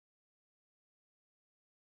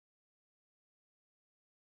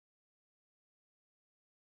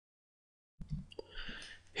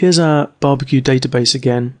Here's our barbecue database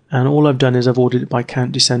again, and all I've done is I've ordered it by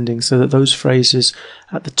count descending so that those phrases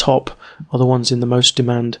at the top are the ones in the most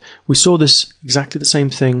demand. We saw this exactly the same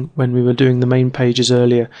thing when we were doing the main pages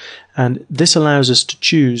earlier, and this allows us to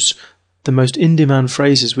choose the most in-demand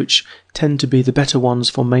phrases which tend to be the better ones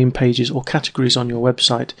for main pages or categories on your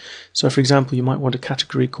website. So for example, you might want a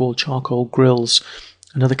category called charcoal grills,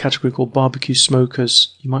 another category called barbecue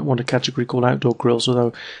smokers. You might want a category called outdoor grills,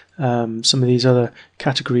 although some of these other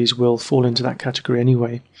categories will fall into that category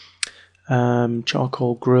anyway.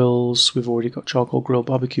 Charcoal grills, we've already got charcoal grill.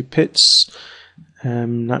 Barbecue pits,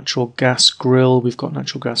 natural gas grill, we've got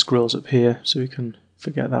natural gas grills up here, so we can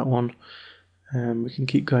forget that one. We can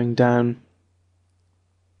keep going down.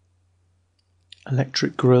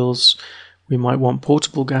 Electric grills, we might want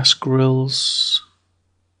portable gas grills,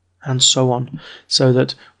 and so on. So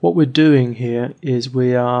that what we're doing here is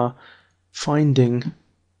we are finding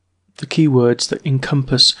the keywords that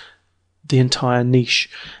encompass the entire niche.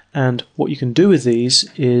 And what you can do with these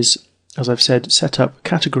is, as I've said, set up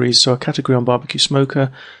categories. So a category on barbecue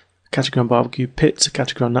smoker, a category on barbecue pits, a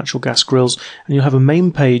category on natural gas grills, and you'll have a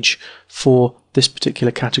main page for this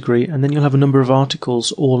particular category, and then you'll have a number of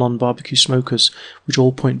articles all on barbecue smokers, which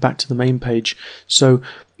all point back to the main page. So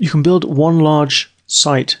you can build one large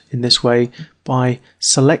site in this way by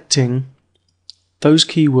selecting those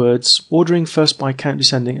keywords, ordering first by count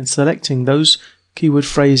descending, and selecting those keyword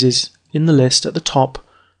phrases in the list at the top,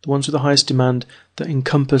 the ones with the highest demand that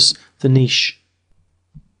encompass the niche.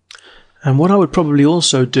 And what I would probably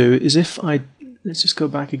also do is let's just go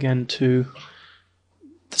back again to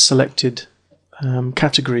the selected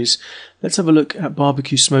categories. Let's have a look at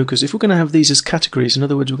barbecue smokers. If we're going to have these as categories, in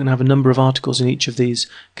other words, we're going to have a number of articles in each of these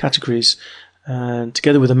categories,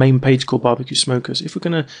 together with a main page called barbecue smokers. If we're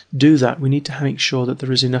going to do that, we need to make sure that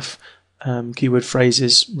there is enough keyword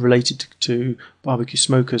phrases related to barbecue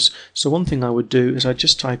smokers. So one thing I would do is I'd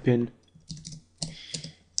just type in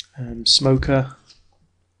smoker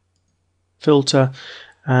filter,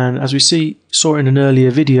 and as we saw in an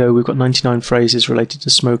earlier video, we've got 99 phrases related to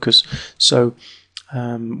smokers. So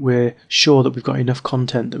we're sure that we've got enough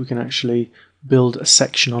content that we can actually build a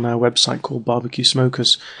section on our website called barbecue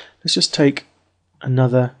smokers. Let's just take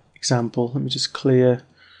another example. Let me just clear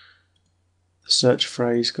the search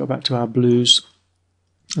phrase, go back to our blues,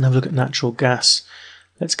 and have a look at natural gas.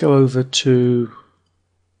 Let's go over to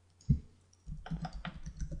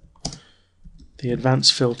the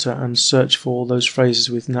advanced filter and search for all those phrases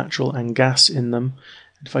with natural and gas in them.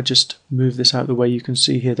 And if I just move this out of the way, you can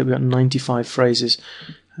see here that we've got 95 phrases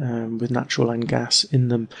with natural and gas in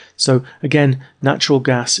them. So again, natural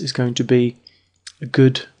gas is going to be a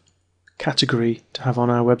good category to have on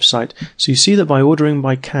our website. So you see that by ordering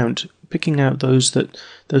by count, picking out those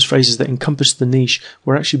phrases that encompass the niche,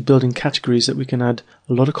 we're actually building categories that we can add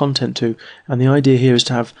a lot of content to. And the idea here is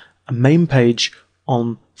to have a main page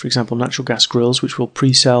on, for example, natural gas grills, which will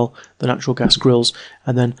pre-sell the natural gas grills,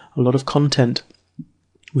 and then a lot of content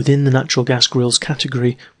within the natural gas grills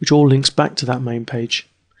category, which all links back to that main page.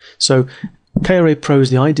 So KRA Pro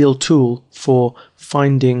is the ideal tool for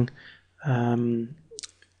finding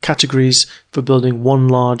categories for building one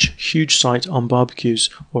large, huge site on barbecues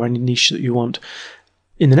or any niche that you want.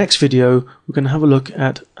 In the next video, we're going to have a look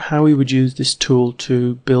at how we would use this tool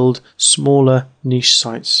to build smaller niche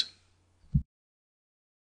sites.